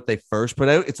compared to what they first put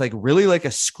out. It's like really like a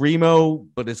screamo,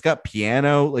 but it's got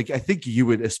piano. Like I think you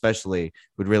would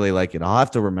really like it. I'll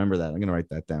have to remember that. I'm gonna write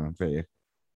that down for you.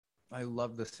 I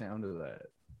love the sound of that.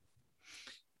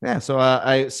 Yeah, so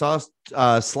I saw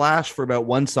Slash for about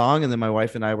one song, and then my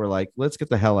wife and I were like, let's get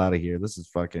the hell out of here. This is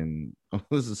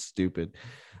stupid.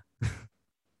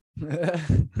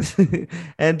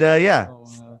 And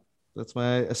that's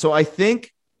so I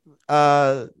think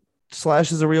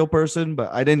Slash is a real person,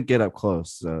 but I didn't get up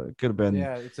close, so it could have been.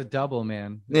 Yeah, it's a double,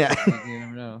 man. Yeah. You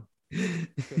never know.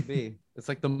 It could be. It's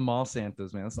like the mall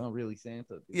Santas, man. It's not really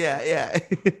Santa. Yeah.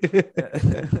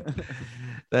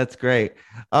 That's great.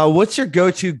 What's your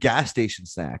go-to gas station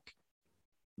snack?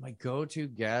 My go-to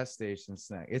gas station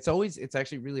snack. It's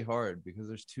actually really hard because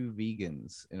there's two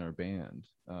vegans in our band,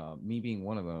 me being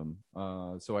one of them.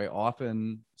 So I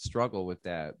often struggle with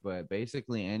that. But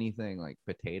basically anything like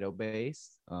potato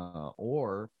based,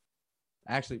 or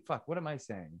actually, fuck, what am I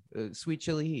saying? Sweet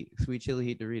chili heat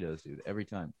Doritos, dude. Every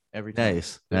time.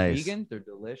 Nice. They're vegan. They're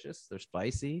delicious. They're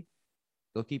spicy.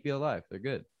 They'll keep you alive. They're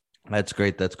good. That's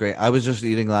great. I was just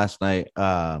eating last night.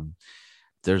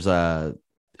 There's a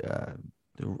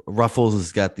Ruffles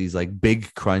has got these like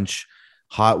big crunch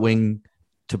hot wing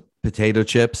to potato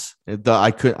chips.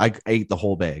 I ate the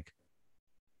whole bag.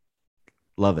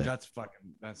 Love it.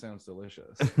 That sounds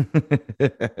delicious.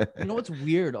 You know what's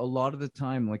weird? A lot of the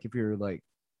time, like if you're like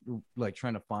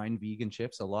trying to find vegan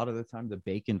chips, a lot of the time the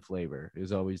bacon flavor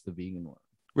is always the vegan one.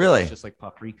 Really? It's just like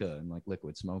paprika and like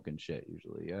liquid smoke and shit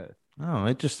usually. Yeah. Oh,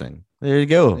 interesting. There you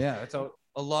go. Yeah, it's a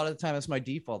lot of the time that's my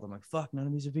default. I'm like, fuck, none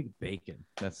of these are vegan. Bacon.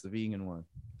 That's the vegan one.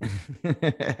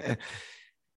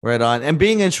 Right on. And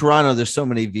being in Toronto, there's so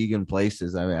many vegan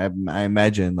places. I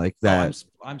imagine like that.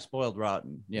 Oh, I'm spoiled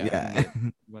rotten. Yeah.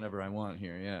 Whenever I want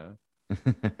here. Yeah.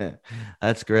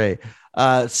 That's great.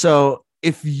 So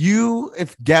if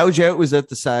Gouge Out was at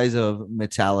the size of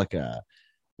Metallica,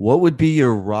 what would be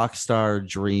your rock star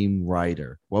dream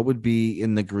rider? What would be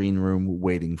in the green room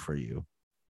waiting for you?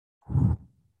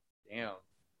 Damn.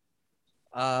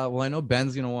 Well, I know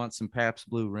Ben's gonna want some Pabst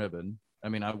Blue Ribbon. I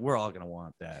mean, we're all gonna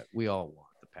want that. We all want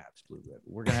the Pabst Blue Ribbon.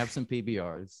 We're gonna have some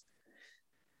PBRs.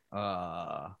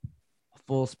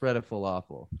 Full spread of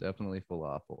falafel, definitely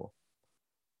falafel.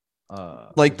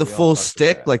 Like the 'Cause we all full fuck with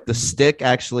stick, that. like the stick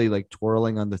actually like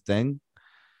twirling on the thing.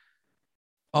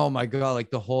 Oh my god,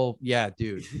 like the whole, yeah,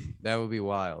 dude, that would be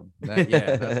wild. That's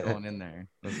going in there.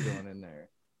 That's going in there.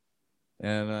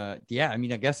 And yeah, I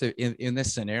mean, I guess in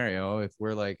this scenario, if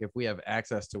we have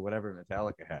access to whatever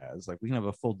Metallica has, like we can have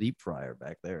a full deep fryer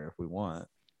back there if we want.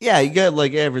 Yeah, you got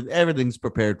like everything's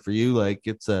prepared for you. Like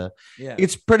Yeah,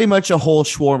 it's pretty much a whole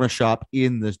shawarma shop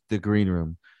in the green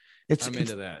room. I'm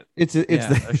into that. It's Yeah,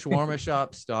 a shawarma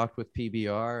shop stocked with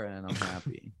PBR, and I'm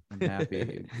happy. I'm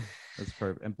happy. That's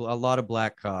perfect. And a lot of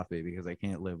black coffee because I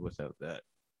can't live without that.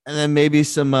 and then maybe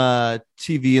some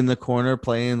TV in the corner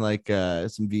playing like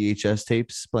some VHS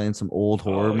tapes, playing some old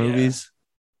horror Oh, yeah. movies.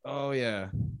 Oh yeah,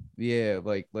 yeah,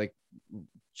 like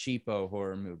cheapo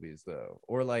horror movies though,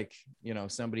 or like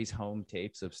somebody's home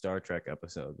tapes of Star Trek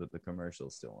episodes with the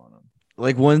commercials still on them.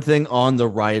 Like one thing on the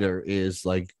rider is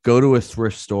like go to a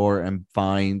thrift store and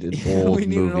find an old We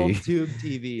need an movie. old tube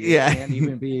TV. Yeah. It can't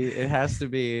even be. It has to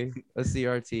be a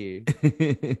CRT.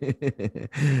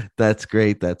 That's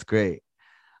great. That's great.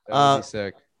 That would be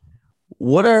sick.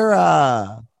 What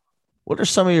are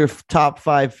some of your top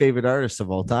 5 favorite artists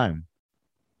of all time?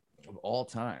 Of all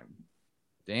time.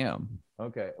 Damn.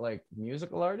 Okay, like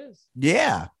musical artists.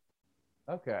 Yeah.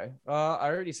 Okay. I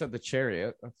already said the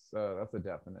Chariot. That's a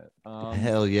definite.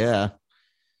 Hell yeah.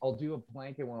 I'll do a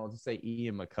blanket one. I'll just say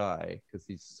Ian MacKaye because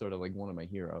he's sort of like one of my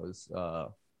heroes.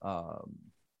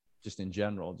 Just in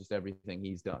general, just everything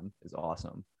he's done is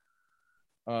awesome.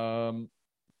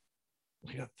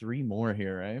 We got 3 more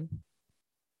here, right?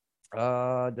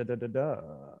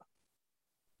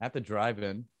 At the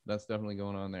drive-in, that's definitely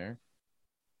going on there.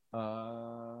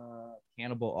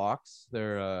 Cannibal Ox,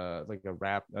 they're like a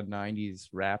 90s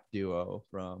rap duo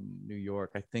from New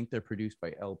York. I think they're produced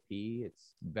by LP.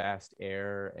 It's Vast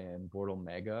Air and Bortle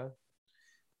Mega.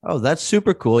 Oh, that's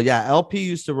super cool. Yeah, LP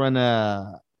used to run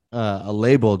a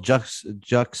label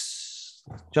juxtapose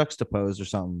or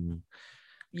something.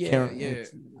 Yeah.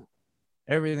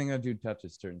 Everything a dude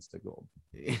touches turns to gold.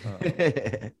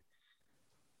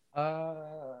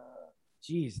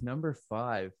 Geez, number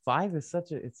 5. 5 is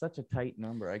such a tight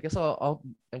number. I guess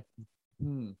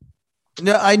No,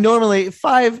 I normally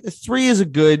 3 is a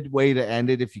good way to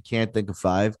end it if you can't think of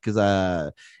 5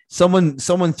 because someone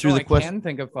threw the question. I can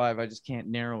think of 5. I just can't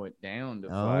narrow it down to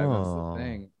 5. That's the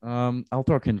thing. I'll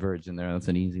throw Converge in there. That's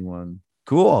an easy one.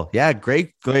 Cool. Yeah,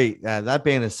 great. That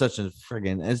band is such a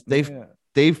friggin'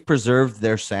 they've preserved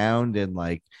their sound and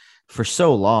like for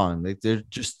so long. Like they're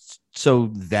just so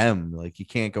them. Like you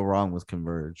can't go wrong with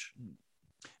Converge.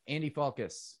 Andy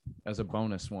Falkus as a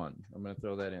bonus one. I'm gonna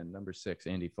throw that in. Number 6,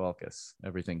 Andy Falkus.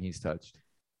 Everything he's touched.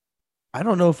 I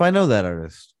don't know if I know that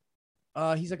artist.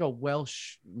 He's like a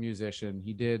Welsh musician.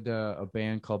 He did a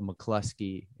band called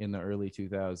McCluskey in the early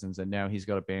 2000s, and now he's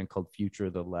got a band called Future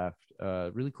of the Left.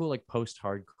 Really cool, like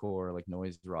post-hardcore, like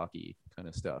noise rocky kind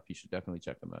of stuff. You should definitely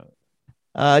check them out.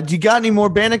 Do you got any more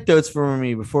anecdotes for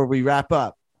me before we wrap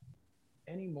up?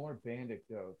 Any more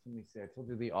anecdotes? Let me see. I told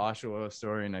you the Oshawa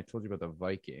story, and I told you about the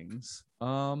Vikings.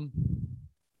 I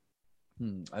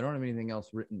don't have anything else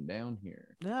written down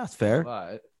here. Yeah, that's fair.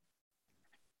 But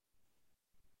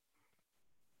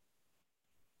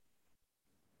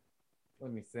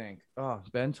let me think. Oh,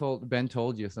 Ben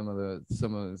told you some of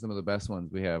the best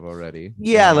ones we have already.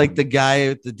 Yeah, like the guy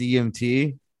with the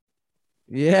DMT.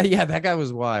 Yeah, that guy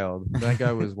was wild.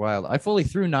 I fully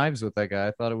threw knives with that guy.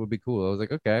 I thought it would be cool. I was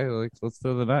like, okay, let's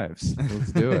throw the knives.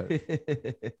 Let's do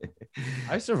it.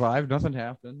 I survived. Nothing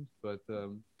happened, but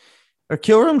Are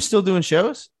Kill Room still doing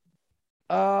shows?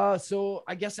 so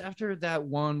I guess after that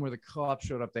one where the cops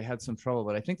showed up, they had some trouble,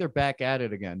 but I think they're back at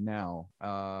it again now.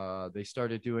 They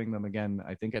started doing them again,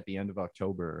 I think at the end of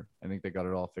October. I think they got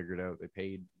it all figured out. They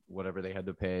paid whatever they had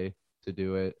to pay to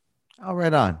do it. Oh,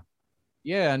 right on.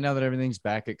 Yeah, now that everything's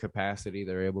back at capacity,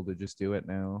 they're able to just do it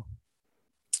now.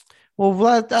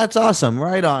 Well, that's awesome.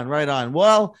 Right on.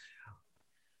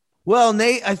 Well,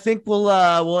 Nate, I think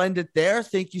we'll end it there.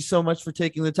 Thank you so much for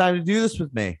taking the time to do this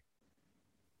with me.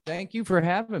 Thank you for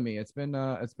having me. It's been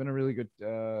a really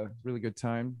good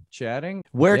time chatting.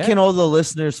 Where can all the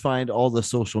listeners find all the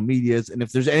social medias? And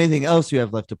if there's anything else you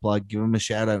have left to plug, give them a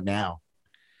shout out now.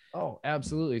 Oh,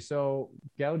 absolutely. So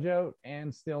Gouge Out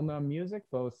and Still Numb Music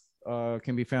both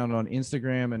can be found on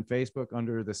Instagram and Facebook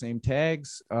under the same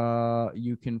tags.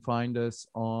 You can find us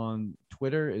on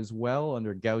Twitter as well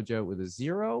under Gouge Out with a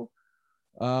 0.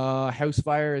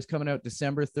 Housefire is coming out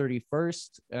December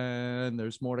 31st, and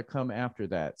there's more to come after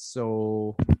that.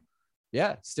 So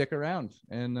yeah, stick around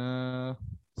and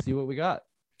see what we got.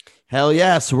 Hell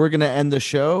yeah. So we're going to end the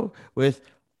show with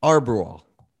Arborol.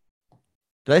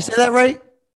 Did I say that right?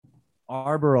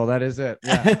 Arborol, that is it.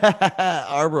 Yeah.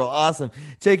 Arborol. Awesome.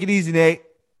 Take it easy, Nate.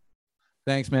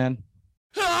 Thanks, man.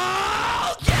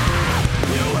 I'll give you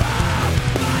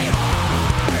half my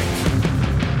heart.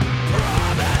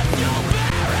 Promise you'll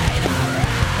bury the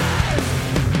rest.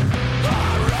 The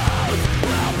rose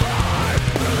will burn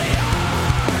through the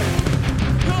earth.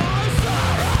 Your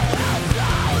sorrow will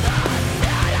sow the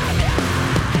seed of me.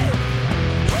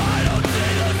 I don't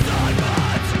see the sun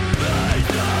much these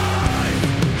days.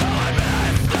 How I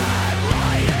miss that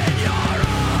light in your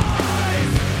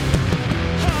eyes.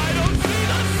 I don't see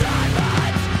the sun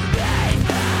much these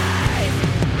days.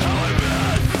 How I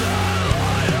miss that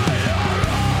light in your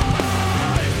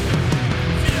eyes.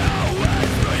 You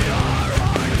whisper your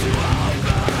heart to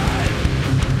open.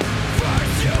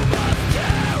 First you must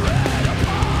tear it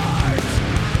apart.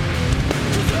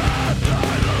 'Cause after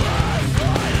the last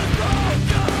light is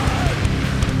broken,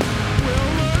 we'll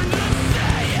learn to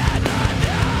see in the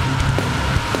dark.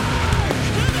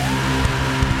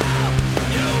 Now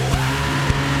you wish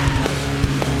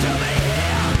to be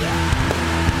healed then.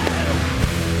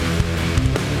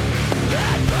 And first you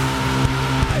must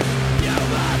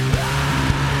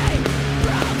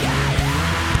be broken out.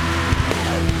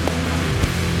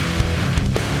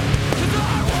 'Cause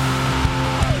our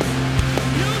wounds,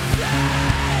 you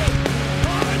say,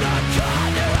 are the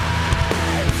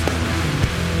conduits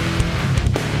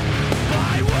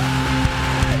by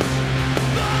which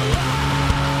the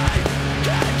light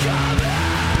can come in.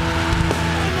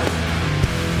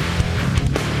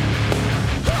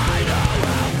 I know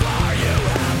how far you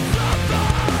have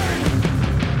suffered.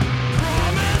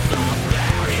 Promise I'll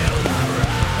spare you the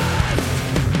rest.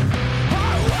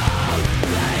 Our wounds,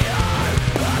 they are a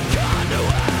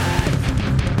conduit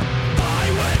by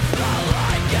which the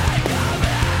light can come in.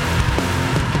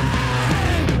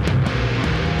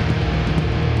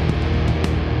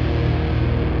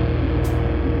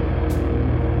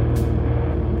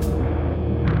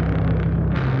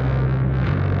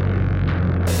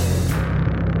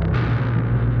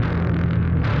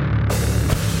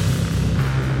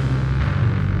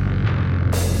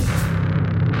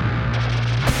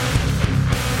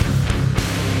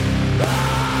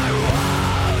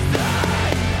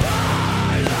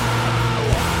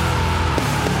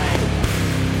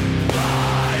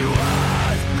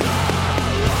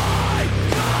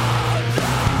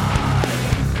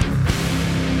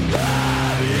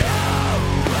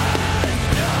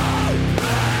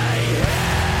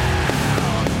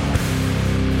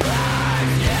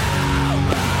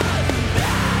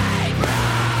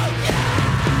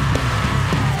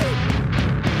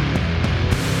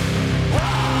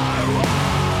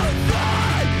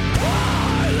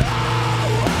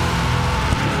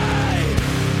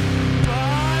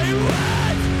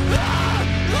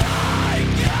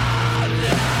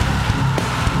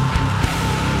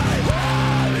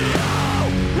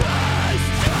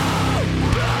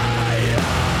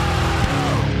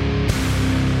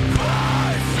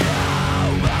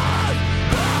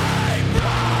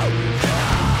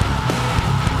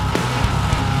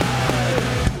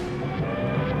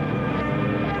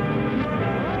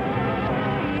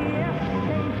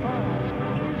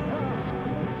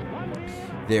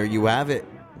 There you have it.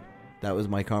 That was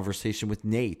my conversation with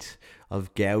Nate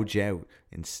of Gouge Out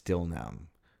and Still Numb.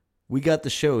 We got the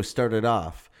show started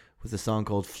off with a song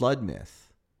called Flood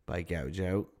Myth by Gouge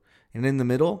Out. And in the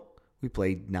middle, we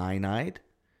played Nine Eyed.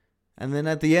 And then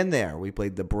at the end there, we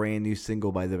played the brand new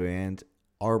single by the band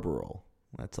Arborol.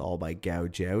 That's all by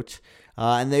Gouge Out.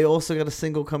 And they also got a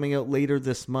single coming out later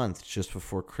this month, just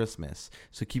before Christmas.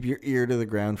 So keep your ear to the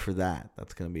ground for that.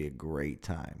 That's going to be a great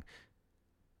time.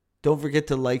 Don't forget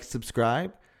to like,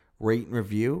 subscribe, rate, and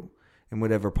review in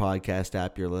whatever podcast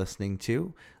app you're listening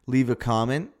to. Leave a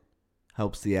comment.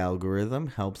 Helps the algorithm,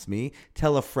 helps me.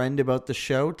 Tell a friend about the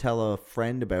show. Tell a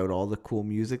friend about all the cool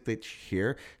music that you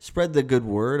hear. Spread the good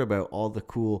word about all the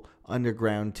cool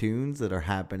underground tunes that are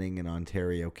happening in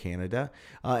Ontario, Canada.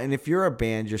 And if you're a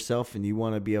band yourself and you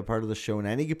want to be a part of the show in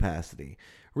any capacity,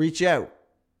 reach out.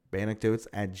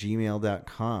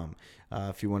 Banecdotes@gmail.com.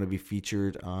 If you want to be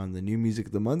featured on the New Music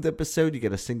of the Month episode, you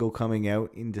get a single coming out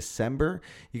in December.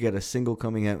 You get a single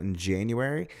coming out in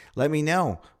January. Let me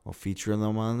know. I'll feature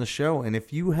them on the show. And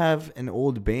if you have an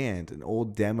old band, an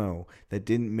old demo that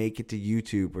didn't make it to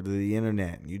YouTube or to the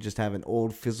internet, and you just have an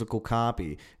old physical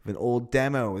copy of an old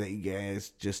demo that you guys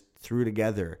just threw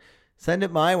together, send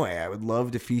it my way. I would love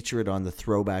to feature it on the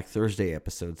Throwback Thursday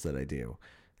episodes that I do.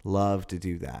 Love to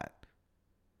do that.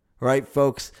 All right,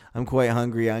 folks, I'm quite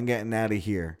hungry. I'm getting out of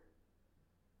here.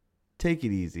 Take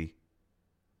it easy.